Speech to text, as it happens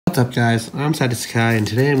What's up guys, I'm Sky and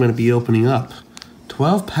today I'm going to be opening up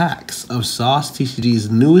 12 packs of Sauce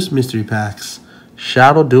TCG's newest mystery packs,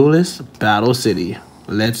 Shadow Duelist Battle City.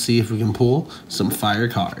 Let's see if we can pull some fire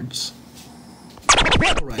cards.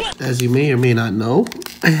 Alright, as you may or may not know,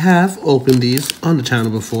 I have opened these on the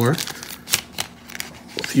channel before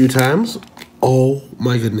a few times. Oh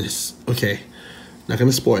my goodness. Okay, not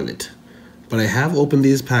going to spoil it, but I have opened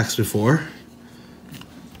these packs before.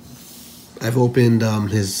 I've opened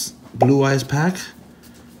his Blue Eyes pack,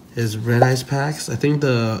 his Red Eyes packs. I think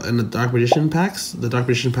the Dark Magician packs. The Dark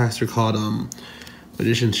Magician packs are called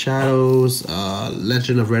Magician Shadows.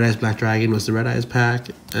 Legend of Red Eyes Black Dragon was the Red Eyes pack,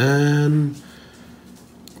 and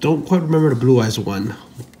don't quite remember the Blue Eyes one.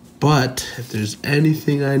 But if there's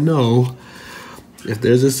anything I know, if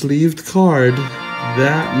there's a sleeved card,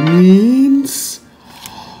 that means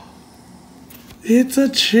it's a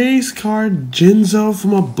chase card, Yugioh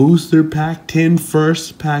from a booster pack, 10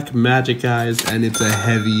 first pack Magic Eyes, and it's a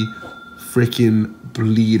heavy freaking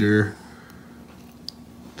bleeder.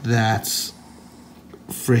 That's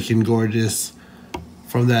freaking gorgeous.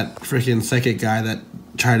 From that freaking psychic guy that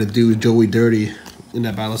tried to do Joey dirty in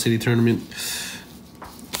that Battle City tournament.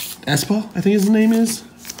 Espa, I think his name is.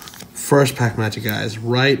 First pack Magic Eyes,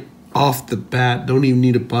 right off the bat. Don't even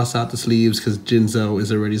need to bust out the sleeves because Yugioh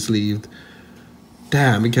is already sleeved.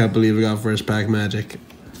 Damn, I can't believe I got first pack Magic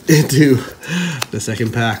into the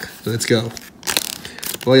second pack. Let's go.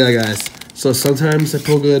 Well, yeah, guys. So sometimes I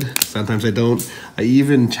pull good, sometimes I don't. I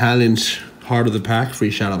even challenge Heart of the Pack, free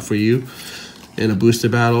shout out for you, in a booster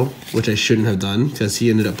battle, which I shouldn't have done because he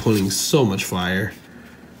ended up pulling so much fire.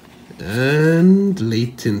 And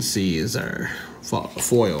Latency is our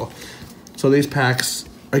foil. So these packs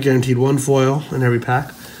are guaranteed one foil in every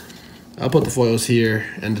pack. I'll put the foils here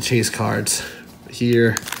and the chase cards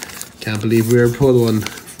here. Can't believe we were pulled one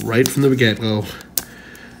right from the get-go.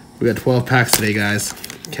 We got 12 packs today, guys.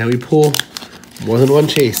 Can we pull more than one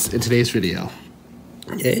chase in today's video?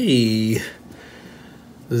 Yay!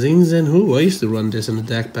 Zings and Who. I used to run this in the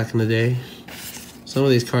deck back in the day. Some of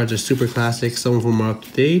these cards are super classic. Some of them are up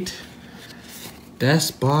to date.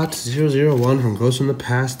 Despot 001 from Ghost from the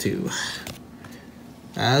Past 2.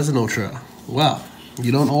 As an ultra. Well,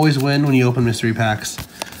 you don't always win when you open mystery packs,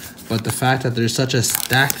 but the fact that there's such a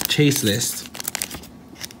stacked chase list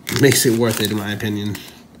makes it worth it, in my opinion.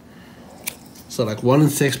 So like 1 in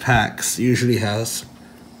 6 packs usually has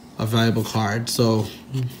a valuable card. So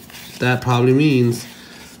that probably means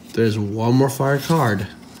there's one more fire card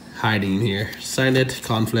hiding in here. Signet,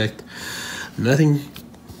 Conflict. Nothing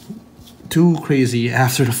too crazy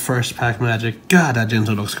after the first pack Magic. God, that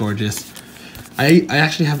Yugioh looks gorgeous. I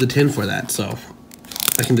actually have the tin for that, so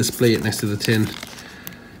I can display it next to the tin.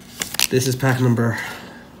 This is pack number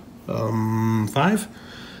 5.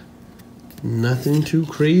 Nothing too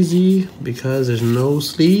crazy because there's no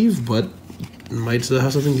sleeve, but might still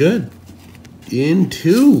have something good.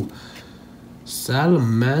 Into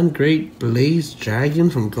Salamangreat Blaze Dragon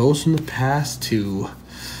from Ghost in the Past 2.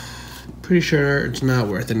 Pretty sure it's not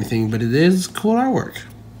worth anything, but it is cool artwork.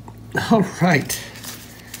 Alright.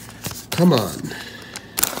 Come on.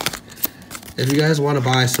 If you guys want to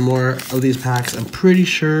buy some more of these packs, I'm pretty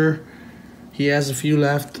sure he has a few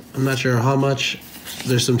left. I'm not sure how much.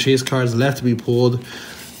 There's some chase cards left to be pulled.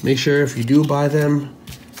 Make sure if you do buy them,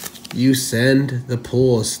 you send the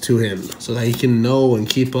pulls to him so that he can know and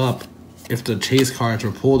keep up if the chase cards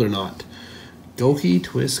were pulled or not. Goki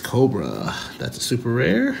Twist Cobra. That's a super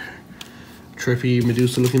rare. Trippy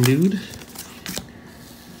Medusa looking dude.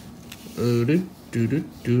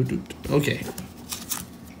 Okay.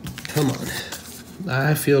 Come on.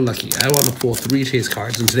 I feel lucky. I want to pull 3 chase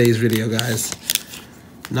cards in today's video, guys.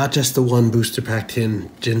 Not just the one booster pack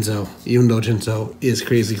tin Yugioh, even though Yugioh is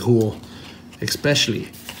crazy cool, especially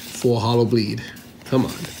for Hollow Bleed. Come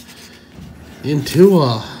on.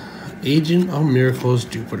 Into Agent of Miracles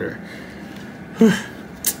Jupiter.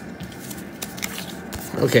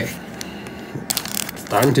 Okay.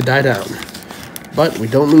 Starting to die down. But we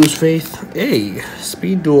don't lose faith. Hey,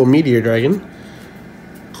 Speed Duel Meteor Dragon.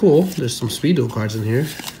 Cool. There's some Speed Duel cards in here.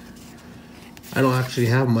 I don't actually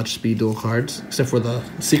have much Speed Duel cards, except for the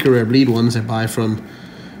Secret Rare Bleed ones I buy from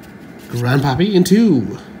Grandpappy.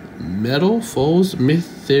 Into Metal Foes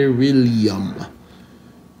Mytherilium.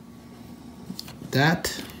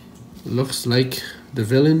 That looks like the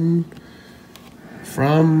villain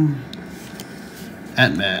from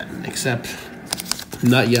Ant-Man, except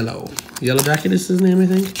not yellow. Yellow Jacket is his name, I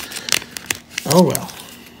think. Oh well.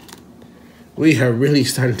 We are really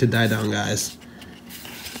starting to die down, guys.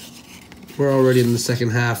 We're already in the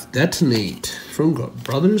second half. Detonate from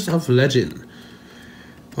Brothers of Legend.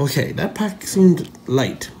 Okay, that pack seemed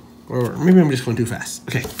light, Or maybe I'm just going too fast.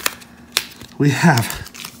 Okay. We have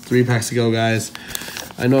 3 packs to go, guys.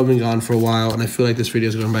 I know I've been gone for a while, and I feel like this video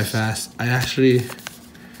is going by fast. I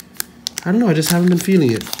don't know, I just haven't been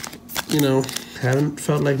feeling it. You know, haven't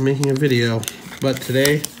felt like making a video. But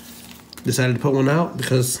today, decided to put one out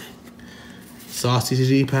because Sauce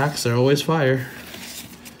TCG packs are always fire.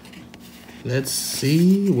 Let's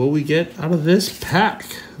see what we get out of this pack.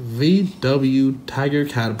 VW Tiger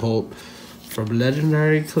Catapult from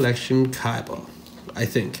Legendary Collection Kaiba, I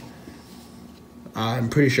think. I'm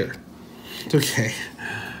pretty sure. Okay.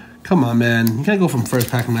 Come on, man. You can't go from first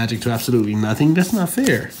pack of Magic to absolutely nothing. That's not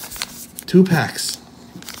fair. 2 packs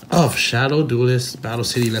of Shadow Duelist Battle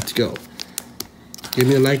City. Let's go. Give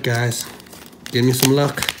me a like, guys. Give me some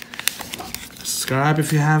luck. Subscribe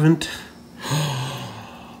if you haven't.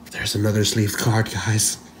 There's another sleeved card,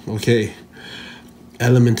 guys. Okay.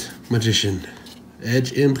 Element Magician.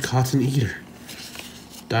 Edge Imp Cotton Eater.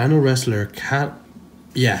 Dino Wrestler. Cat.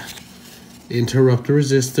 Yeah. Interrupter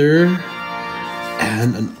Resistor.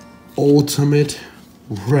 And an ultimate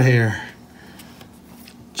rare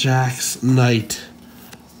Jax Knight.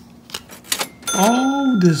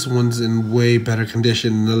 Oh, this one's in way better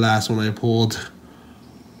condition than the last one I pulled.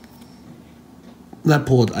 Not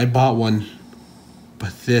pulled, I bought one.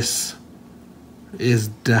 But this is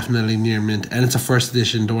definitely near mint. And it's a first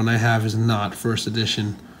edition. The one I have is not first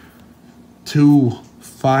edition. 2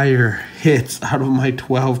 fire hits out of my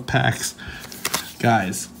 12 packs.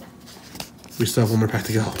 Guys, we still have 1 more pack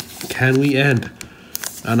to go. Can we end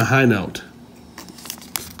on a high note?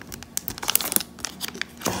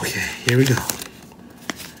 Okay, here we go.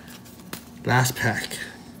 Last pack.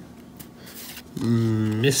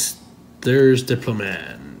 Mr.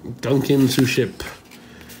 Diplomat. Duncan Suship.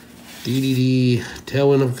 DDD.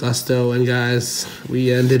 Tailwind of Gusto. And guys,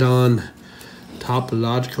 we ended on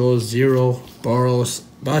Topological 0 Boros.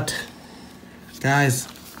 But, guys,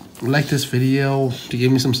 like this video to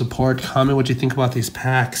give me some support. Comment what you think about these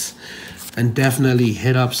packs. And definitely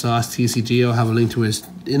hit up Sauce TCG. I'll have a link to his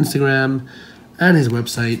Instagram and his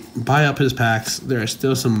website. Buy up his packs. There are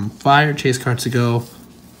still some fire chase cards to go.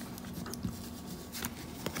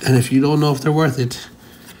 And if you don't know if they're worth it,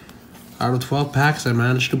 out of 12 packs I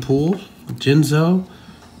managed to pull Jinzo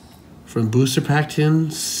from Booster Pack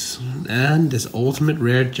Tins and this ultimate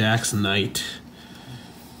rare Jax Knight.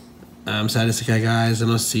 I'm Sadistic Guy, guys,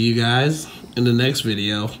 and I'll see you guys in the next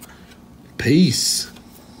video. Peace.